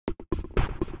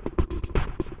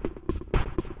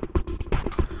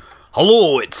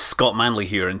Hello, it's Scott Manley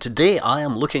here, and today I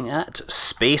am looking at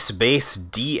Spacebase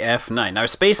DF-9. Now,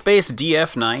 Spacebase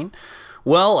DF-9,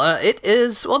 well, it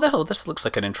is... Well, this looks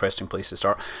like an interesting place to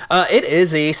start. It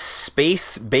is a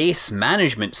space base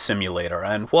management simulator,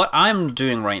 and what I'm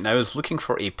doing right now is looking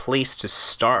for a place to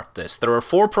start this. There are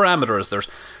 4 parameters. There's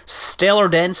stellar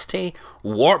density,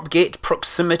 warp gate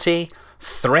proximity,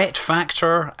 threat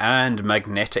factor, and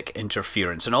magnetic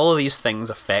interference, and all of these things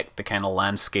affect the kind of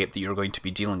landscape that you're going to be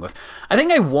dealing with. I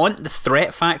think I want the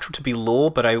threat factor to be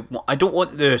low, but I don't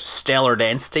want the stellar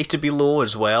density to be low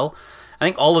as well. I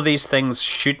think all of these things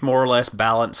should more or less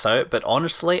balance out, but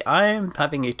honestly, I'm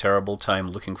having a terrible time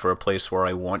looking for a place where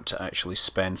I want to actually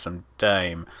spend some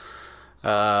time.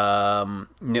 No,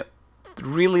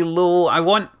 really low. I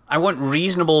want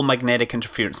reasonable magnetic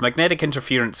interference. Magnetic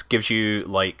interference gives you,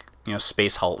 like, you know,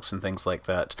 space hulks and things like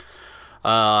that.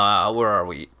 Where are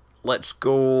we? Let's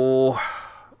go...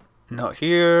 Not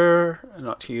here,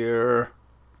 not here.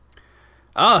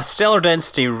 Stellar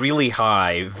density really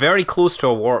high, very close to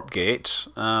a warp gate,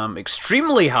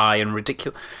 extremely high and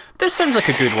ridiculous. This sounds like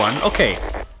a good one. Okay.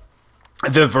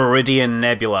 The Viridian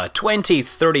Nebula,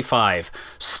 2035.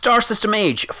 Star system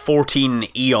age, 14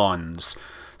 eons.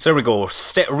 So there we go.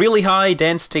 Really high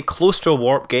density, close to a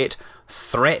warp gate.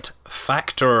 Threat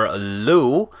factor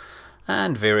low,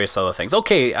 and various other things.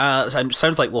 Okay,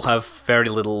 sounds like we'll have very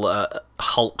little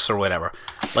hulks or whatever.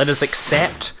 Let us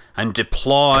accept and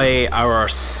deploy our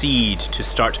seed to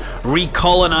start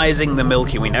recolonizing the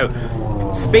Milky Way. Now,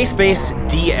 Spacebase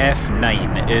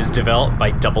DF-9 is developed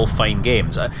by Double Fine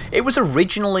Games. It was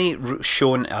originally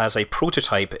shown as a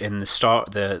prototype in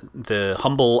the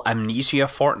humble Amnesia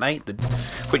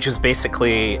Fortnite, which was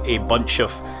basically a bunch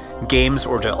of games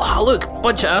or look,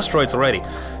 bunch of asteroids already.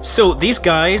 So these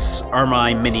guys are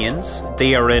my minions.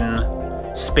 They are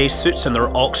in spacesuits and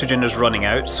their oxygen is running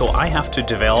out, so I have to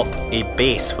develop a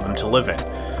base for them to live in.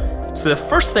 So the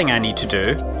first thing I need to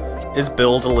do is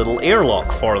build a little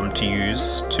airlock for them to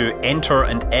use to enter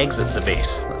and exit the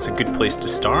base. That's a good place to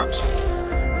start.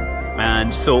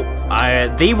 And so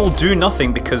they will do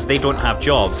nothing because they don't have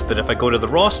jobs, but if I go to the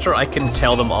roster, I can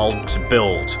tell them all to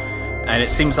build. And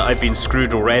it seems that I've been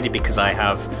screwed already because I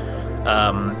have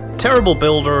terrible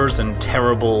builders and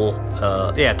terrible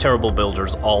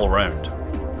builders all around.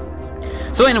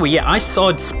 So anyway, yeah, I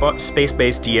saw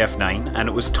Spacebase DF-9 and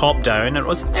it was top down. It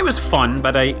was fun,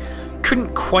 but I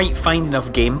couldn't quite find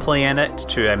enough gameplay in it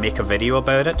to make a video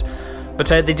about it. But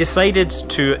they decided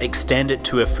to extend it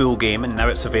to a full game, and now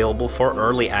it's available for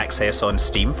early access on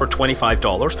Steam for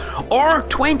 $25 or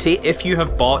 $20 if you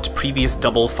have bought previous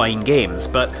Double Fine games.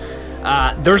 But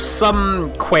there's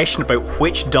some question about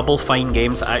which Double Fine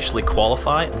games actually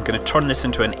qualify. I'm going to turn this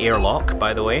into an airlock,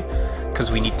 by the way,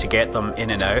 because we need to get them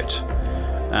in and out.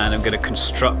 And I'm going to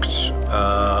construct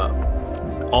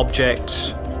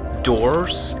object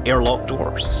doors, airlock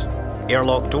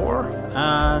door,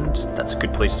 and that's a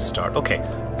good place to start. Okay,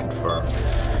 confirm.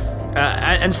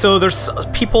 And so there's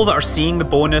people that are seeing the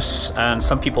bonus, and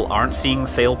some people aren't seeing the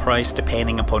sale price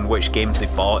depending upon which games they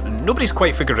bought, and nobody's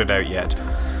quite figured it out yet.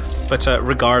 But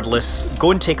regardless,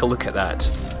 go and take a look at that.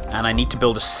 And I need to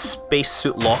build a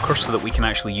spacesuit locker so that we can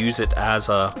actually use it as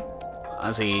an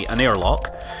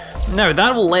airlock. Now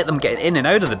that will let them get in and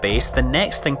out of the base. The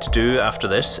next thing to do after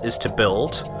this is to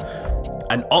build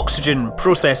an oxygen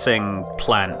processing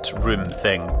plant room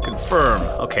thing. Confirm.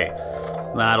 Okay,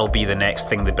 that'll be the next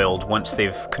thing they build once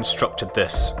they've constructed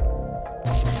this.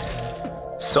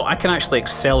 So I can actually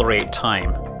accelerate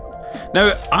time.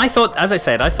 Now, as I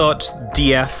said, I thought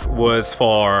DF was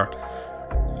for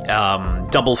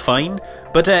Double Fine,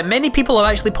 but many people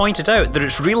have actually pointed out that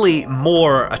it's really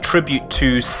more a tribute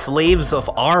to Slaves of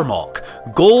Armok,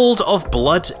 Gold of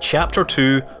Blood Chapter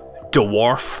 2,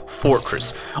 Dwarf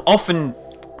Fortress. Often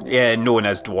known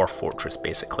as Dwarf Fortress,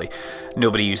 basically.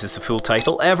 Nobody uses the full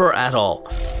title ever at all.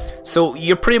 So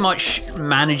you're pretty much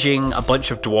managing a bunch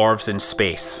of dwarves in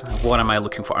space. What am I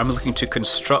looking for? I'm looking to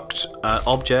construct an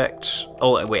object.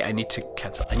 Oh wait, I need to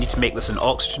cancel. I need to make this an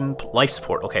oxygen life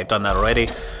support. Okay, I've done that already.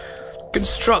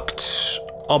 Construct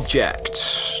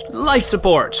object life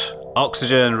support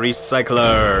oxygen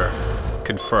recycler.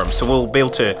 Confirm. So we'll be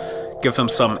able to give them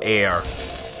some air.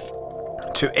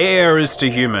 To air is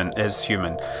to human.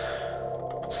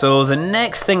 So the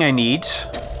next thing I need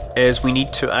is we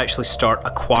need to actually start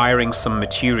acquiring some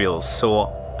materials.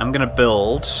 So I'm gonna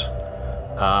build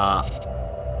oh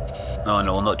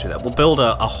no, we'll not do that. We'll build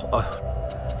oh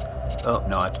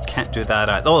no, I can't do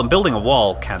that. Oh, I'm building a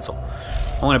wall. Cancel.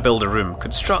 I want to build a room.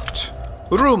 Construct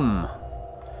room.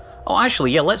 Oh,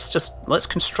 actually, yeah, let's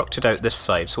construct it out this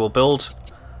side. So we'll build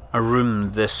a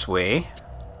room this way.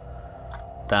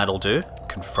 That'll do.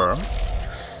 Confirm.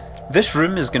 This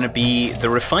room is going to be the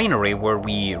refinery where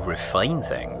we refine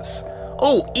things.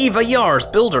 Oh, Eva Yar's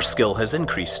builder skill has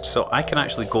increased, so I can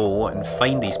actually go and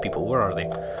find these people. Where are they?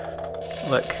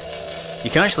 Look, you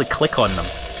can actually click on them,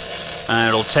 and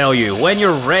it'll tell you when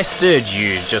you're rested,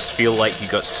 you just feel like you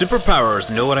got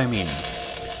superpowers, know what I mean?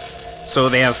 So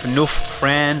they have no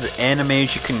friends,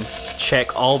 enemies, you can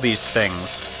check all these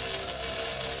things.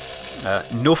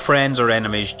 No friends or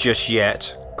enemies just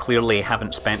yet. Clearly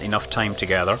haven't spent enough time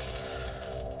together.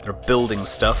 They're building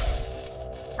stuff.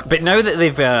 But now that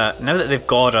they've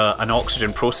got an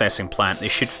oxygen processing plant, they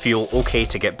should feel okay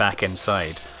to get back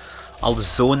inside. I'll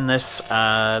zone this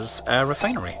as a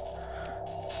refinery.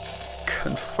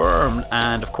 Confirmed,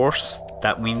 and of course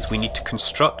that means we need to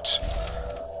construct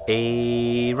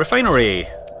a refinery.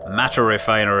 Matter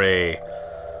refinery.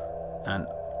 And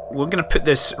we're going to put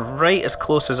this right as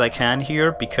close as I can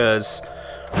here because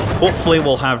hopefully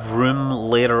we'll have room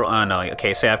later on. No,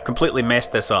 okay, so I've completely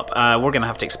messed this up. We're going to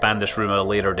have to expand this room at a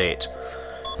later date.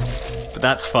 But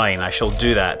that's fine, I shall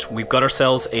do that. We've got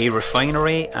ourselves a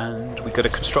refinery and we've got to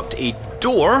construct a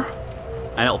door.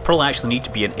 And it'll probably actually need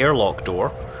to be an airlock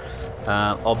door.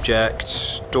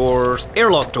 Object, doors,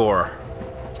 airlock door.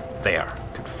 There,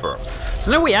 confirm.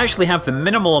 So now we actually have the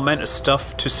minimal amount of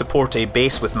stuff to support a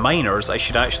base with miners. I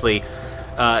should actually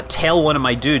tell one of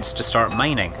my dudes to start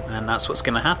mining, and that's what's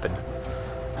going to happen.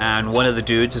 And one of the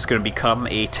dudes is going to become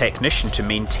a technician to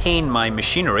maintain my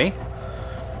machinery.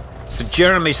 So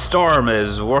Jeremy Storm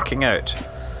is working out.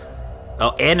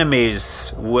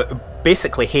 Enemies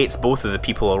basically hates both of the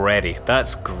people already.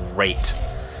 That's great.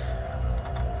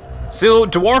 So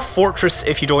Dwarf Fortress,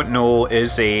 if you don't know,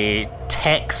 is a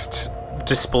text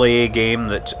display game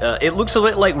that it looks a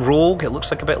bit like Rogue, it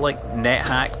looks like a bit like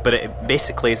NetHack, but it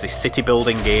basically is a city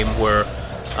building game where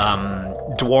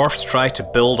dwarfs try to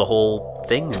build a whole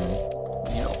thing and,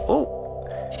 you know,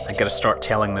 oh, I gotta start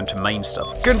telling them to mine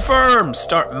stuff. Confirm!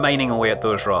 Start mining away at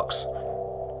those rocks.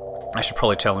 I should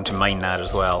probably tell them to mine that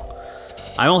as well.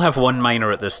 I only have one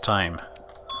miner at this time,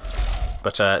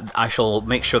 but I shall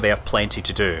make sure they have plenty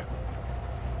to do.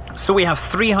 So we have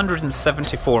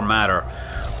 374 matter.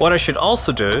 What I should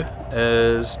also do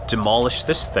is demolish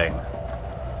this thing.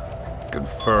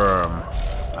 Confirm.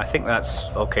 I think that's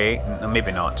okay. No,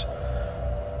 maybe not.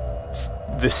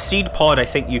 The seed pod I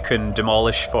think you can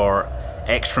demolish for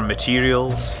extra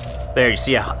materials. There, you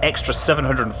see, extra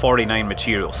 749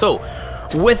 materials. So,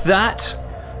 with that,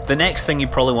 the next thing you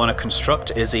probably want to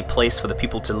construct is a place for the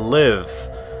people to live.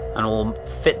 And we'll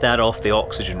fit that off the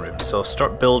oxygen room. So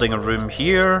start building a room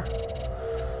here.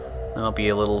 There'll be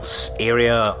a little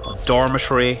area of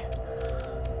dormitory.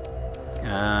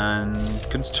 And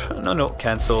no,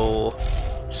 cancel.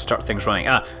 Start things running.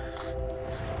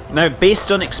 Now,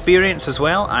 based on experience as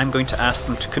well, I'm going to ask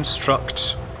them to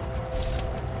construct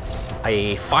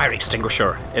a fire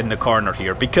extinguisher in the corner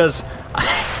here because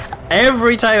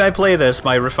every time I play this,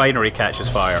 my refinery catches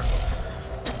fire.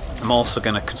 I'm also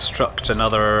going to construct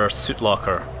another suit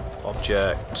locker.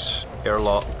 Object,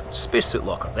 airlock, space suit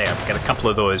locker. There, I've got a couple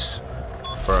of those.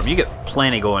 Confirm. You get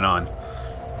plenty going on.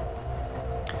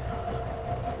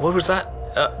 What was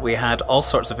that? We had all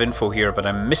sorts of info here, but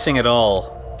I'm missing it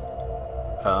all.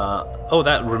 Oh,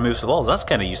 that removes the walls. That's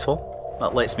kind of useful.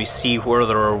 That lets me see where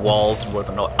there are walls and where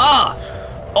they're not.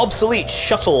 Obsolete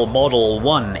Shuttle Model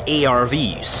 1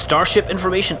 ARV. Starship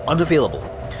information unavailable.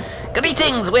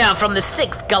 Greetings, we are from the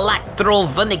 6th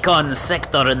Galactro-Vunicon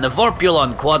sector in the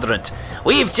Vorpulon quadrant.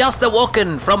 We've just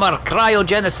awoken from our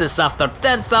cryogenesis after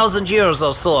 10,000 years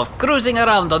or so of cruising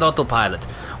around on autopilot.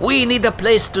 We need a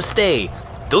place to stay.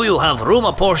 Do you have room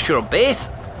aboard your base?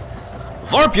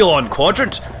 Vorpulon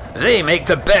quadrant? They make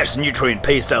the best nutrient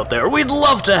paste out there. We'd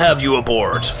love to have you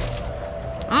aboard.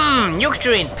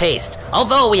 Nutrient paste.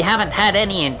 Although we haven't had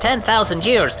any in 10,000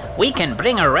 years, we can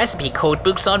bring our recipe code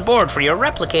books on board for your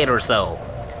replicators, though.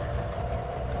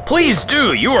 Please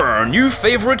do. You are our new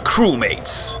favorite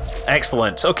crewmates.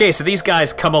 Excellent. Okay, so these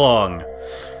guys come along.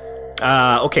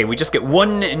 Okay, we just get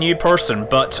one new person,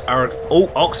 but our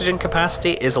oxygen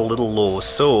capacity is a little low,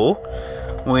 so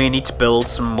we need to build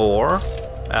some more.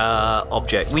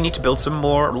 We need to build some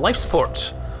more life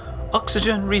support.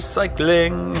 Oxygen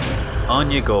recycling.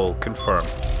 On you go. Confirm.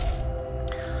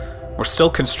 We're still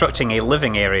constructing a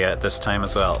living area at this time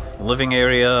as well. Living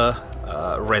area,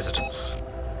 residence.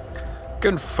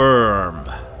 Confirm.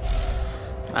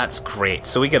 That's great.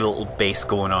 So we get a little base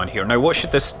going on here. Now what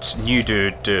should this new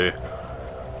dude do?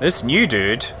 This new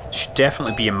dude should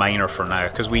definitely be a miner for now,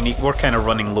 because we're kind of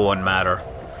running low on matter.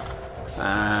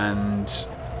 And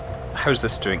how's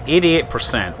this doing?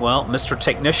 88%. Well, Mr.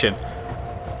 Technician.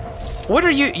 What are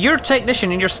you? You're a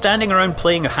technician and you're standing around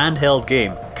playing a handheld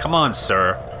game. Come on,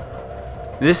 sir.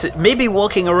 Maybe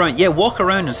walking around. Yeah, walk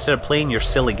around instead of playing your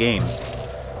silly game.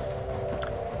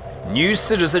 New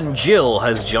citizen Jill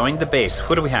has joined the base.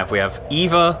 What do we have? We have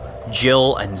Eva,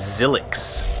 Jill, and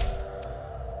Zilix.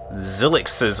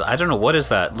 Zilix is, I don't know, what is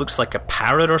that? Looks like a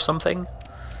parrot or something.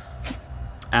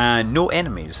 And no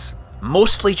enemies.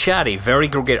 Mostly chatty, very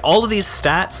gregarious. All of these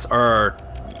stats are,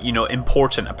 you know,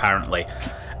 important apparently.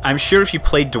 I'm sure if you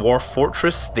played Dwarf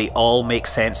Fortress, they all make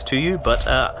sense to you, but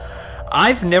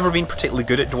I've never been particularly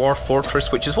good at Dwarf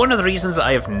Fortress, which is one of the reasons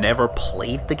I have never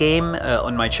played the game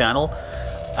on my channel.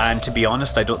 And to be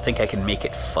honest, I don't think I can make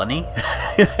it funny.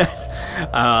 Yeah,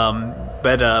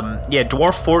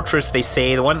 Dwarf Fortress, they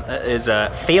say, the one is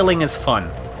failing is fun.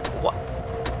 What?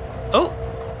 Oh!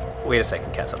 Wait a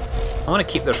second, Cat. I want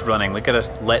to keep this running. We gotta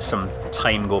let some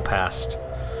time go past.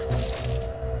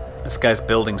 This guy's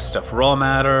building stuff. Raw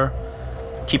matter.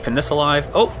 Keeping this alive.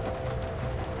 Oh!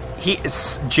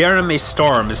 Jeremy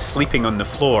Storm is sleeping on the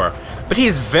floor. But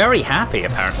he's very happy,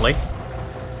 apparently.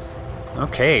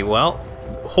 Okay, well...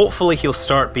 Hopefully he'll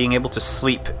start being able to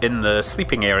sleep in the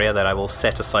sleeping area that I will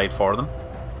set aside for them.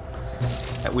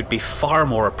 That would be far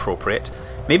more appropriate.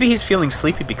 Maybe he's feeling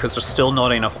sleepy because there's still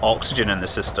not enough oxygen in the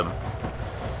system.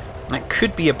 That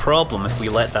could be a problem if we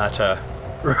let that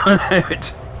run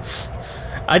out.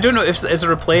 I don't know if is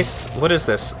there a place. What is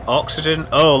this? Oxygen?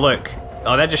 Oh look.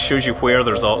 Oh, that just shows you where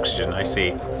there's oxygen. I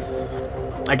see.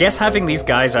 I guess having these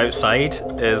guys outside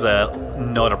is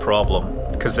not a problem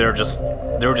because they're just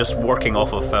working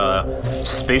off of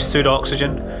spacesuit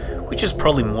oxygen, which is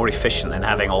probably more efficient than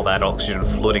having all that oxygen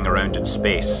floating around in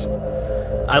space.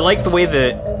 I like the way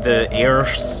the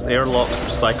airlocks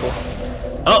cycle.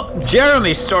 Oh,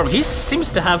 Jeremy Storm, he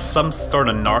seems to have some sort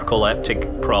of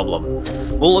narcoleptic problem.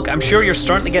 Well look, I'm sure you're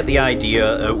starting to get the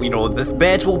idea. You know, the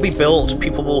beds will be built,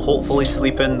 people will hopefully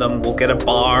sleep in them, we'll get a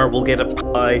bar, we'll get a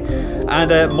pie,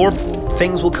 and more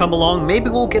things will come along. Maybe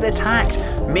we'll get attacked,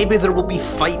 maybe there will be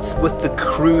fights with the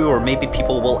crew, or maybe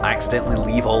people will accidentally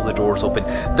leave all the doors open.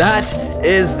 That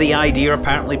is the idea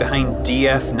apparently behind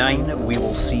DF-9. We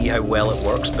will see how well it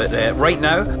works, but right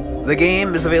now, the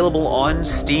game is available on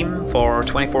Steam for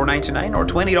 $24.99 or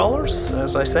 $20,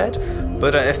 as I said.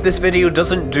 But if this video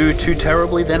doesn't do too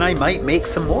terribly, then I might make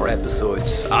some more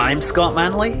episodes. I'm Scott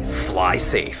Manley, fly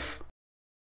safe.